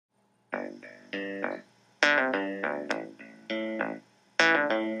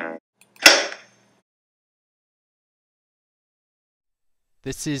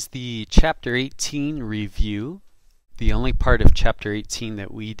This is the Chapter 18 review. The only part of Chapter 18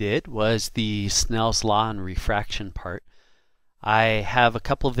 that we did was the Snell's Law and refraction part. I have a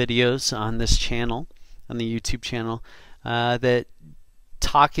couple videos on this channel, on the YouTube channel, that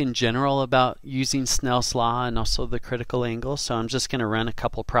talk in general about using Snell's Law and also the critical angle, so I'm just going to run a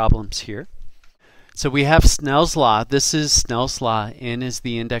couple problems here. So we have Snell's Law. This is Snell's Law. N is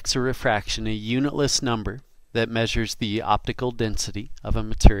the index of refraction, a unitless number that measures the optical density of a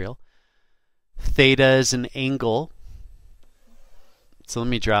material. Theta is an angle. So let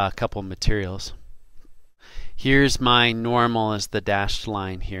me draw a couple materials. Here's my normal as the dashed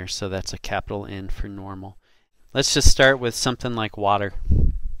line here, so that's a capital N for normal. Let's just start with something like water.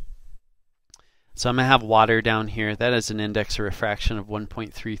 So I'm going to have water down here. That is an index of refraction of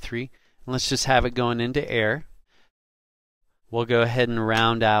 1.33. And let's just have it going into air. We'll go ahead and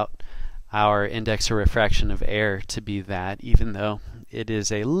round out our index of refraction of air to be that, even though it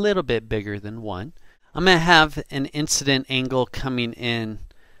is a little bit bigger than 1. I'm going to have an incident angle coming in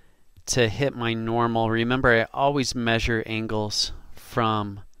to hit my normal. Remember, I always measure angles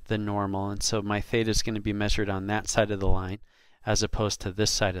from the normal, and so my theta is going to be measured on that side of the line as opposed to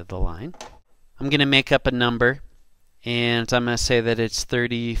this side of the line. I'm going to make up a number, and I'm going to say that it's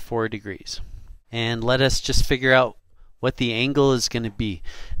 34 degrees. And let us just figure out what the angle is going to be.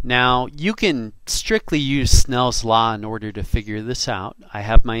 Now, you can strictly use Snell's Law in order to figure this out. I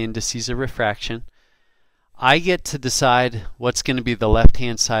have my indices of refraction. I get to decide what's going to be the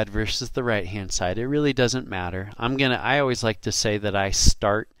left-hand side versus the right-hand side. It really doesn't matter. I always like to say that I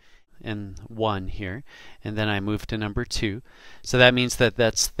start in 1 here, and then I move to number 2. So that means that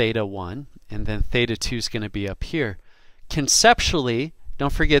that's theta 1, and then theta 2 is going to be up here. Conceptually,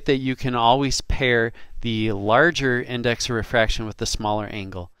 don't forget that you can always pair the larger index of refraction with the smaller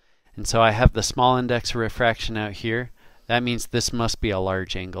angle. And so I have the small index of refraction out here. That means this must be a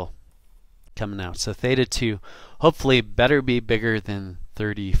large angle coming out. So theta 2 hopefully better be bigger than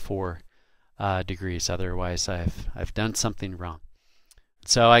 34 degrees. Otherwise I've done something wrong.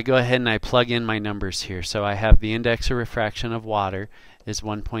 So I go ahead and I plug in my numbers here. So I have the index of refraction of water is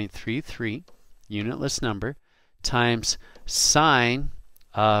 1.33, unitless number, times sine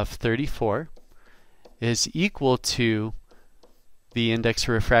of 34 is equal to the index of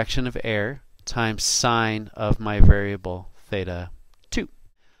refraction of air times sine of my variable theta 2.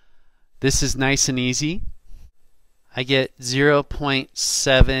 This is nice and easy. I get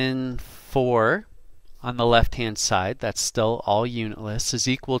 0.74 on the left hand side, that's still all unitless, is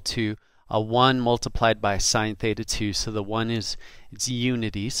equal to a 1 multiplied by sine theta 2. So the 1 is it's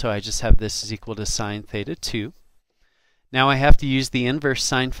unity, so I just have this is equal to sine theta 2. Now I have to use the inverse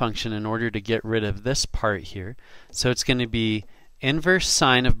sine function in order to get rid of this part here. So it's going to be inverse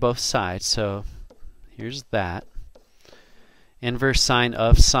sine of both sides. So here's that. Inverse sine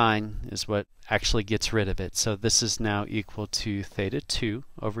of sine is what actually gets rid of it. So this is now equal to theta 2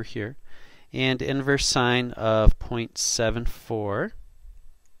 over here. And inverse sine of 0.74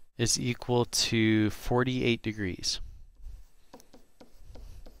 is equal to 48 degrees.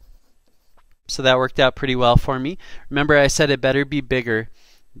 So that worked out pretty well for me. Remember, I said it better be bigger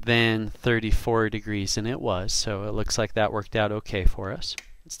than 34 degrees, and it was. So it looks like that worked out okay for us.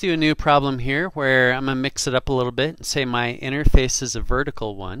 Let's do a new problem here where I'm going to mix it up a little bit and say my interface is a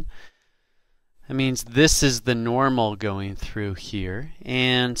vertical one. That means this is the normal going through here,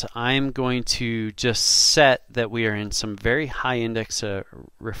 and I'm going to just set that we are in some very high index of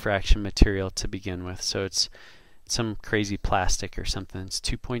refraction material to begin with. So it's some crazy plastic or something. It's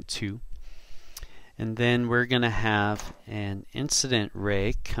 2.2. And then we're going to have an incident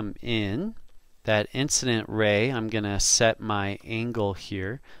ray come in. That incident ray, I'm going to set my angle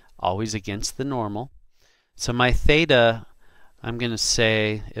here, always against the normal. So my theta, I'm going to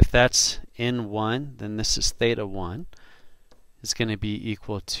say, if that's N1, then this is theta 1, is going to be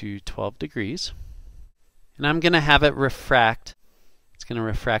equal to 12 degrees. And I'm going to have it refract. It's going to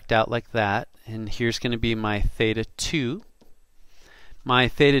refract out like that. And here's going to be my theta 2. My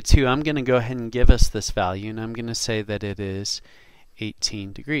theta 2, I'm going to go ahead and give us this value, and I'm going to say that it is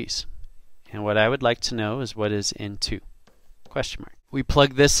 18 degrees. And what I would like to know is what is N2? Question mark. We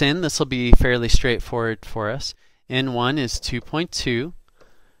plug this in. This will be fairly straightforward for us. N1 is 2.2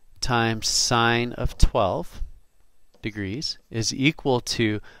 times sine of 12 degrees is equal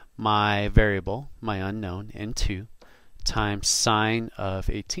to my variable, my unknown, N2, times sine of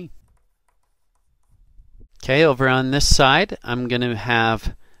 18. Okay, over on this side, I'm going to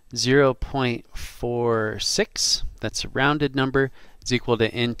have 0.46, that's a rounded number, is equal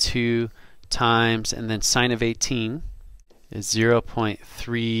to N2 times, and then sine of 18 is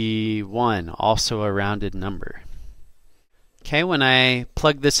 0.31, also a rounded number. Okay, when I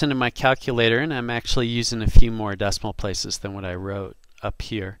plug this into my calculator, and I'm actually using a few more decimal places than what I wrote up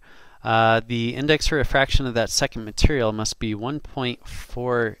here, the index of refraction of that second material must be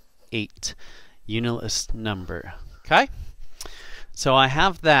 1.48, unitless number. Okay, so I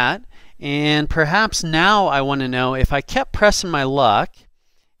have that, and perhaps now I want to know if I kept pressing my luck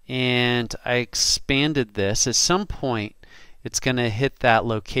and I expanded this, at some point it's going to hit that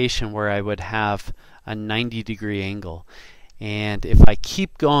location where I would have a 90-degree angle. And if I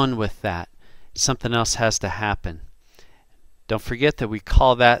keep going with that, something else has to happen. Don't forget that we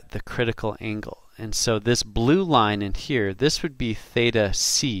call that the critical angle. And so this blue line in here, this would be theta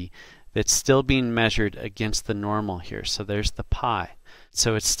c that's still being measured against the normal here. So there's the pi.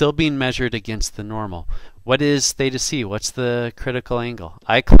 So it's still being measured against the normal. What is theta c? What's the critical angle?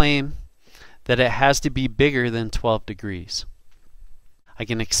 I claim that it has to be bigger than 12 degrees. I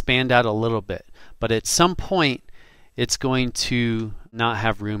can expand out a little bit, but at some point it's going to not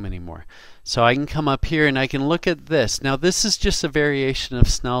have room anymore. So I can come up here and I can look at this. Now this is just a variation of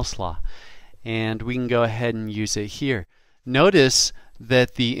Snell's law, and we can go ahead and use it here. Notice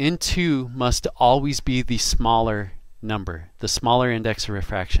that the N2 must always be the smaller number. The smaller index of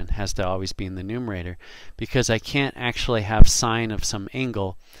refraction has to always be in the numerator, because I can't actually have sine of some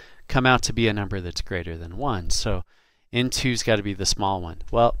angle come out to be a number that's greater than 1. So N2's got to be the small one.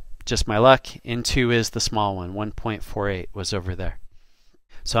 Well, just my luck, N2 is the small one. 1.48 was over there.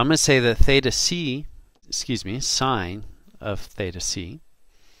 So I'm going to say that theta c, sine of theta c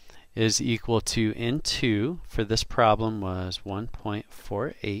is equal to N2 for this problem was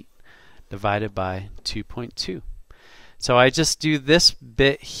 1.48 divided by 2.2. So I just do this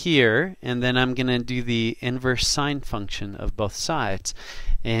bit here, and then I'm going to do the inverse sine function of both sides.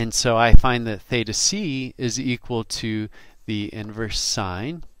 And so I find that theta c is equal to the inverse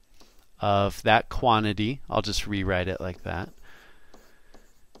sine of that quantity. I'll just rewrite it like that.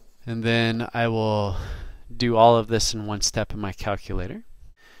 And then I will do all of this in one step in my calculator.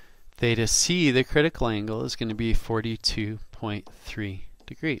 Theta c, the critical angle, is going to be 42.3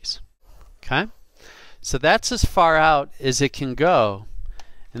 degrees. Okay? So that's as far out as it can go.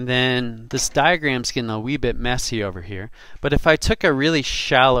 And then this diagram's getting a wee bit messy over here. But if I took a really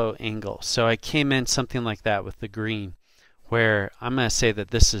shallow angle, so I came in something like that with the green, where I'm going to say that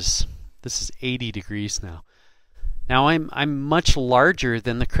this is 80 degrees now. Now I'm much larger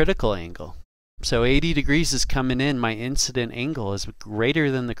than the critical angle. So 80 degrees is coming in, my incident angle is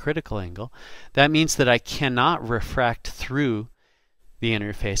greater than the critical angle. That means that I cannot refract through the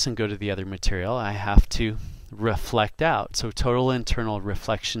interface and go to the other material. I have to reflect out. So total internal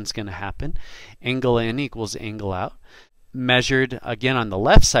reflection is going to happen. Angle in equals angle out. Measured again on the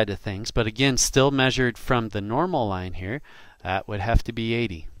left side of things, but again still measured from the normal line here. That would have to be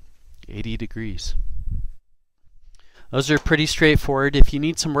 80 degrees. Those are pretty straightforward. If you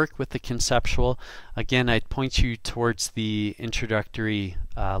need some work with the conceptual, again, I'd point you towards the introductory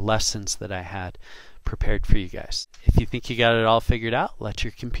lessons that I had prepared for you guys. If you think you got it all figured out, let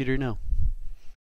your computer know.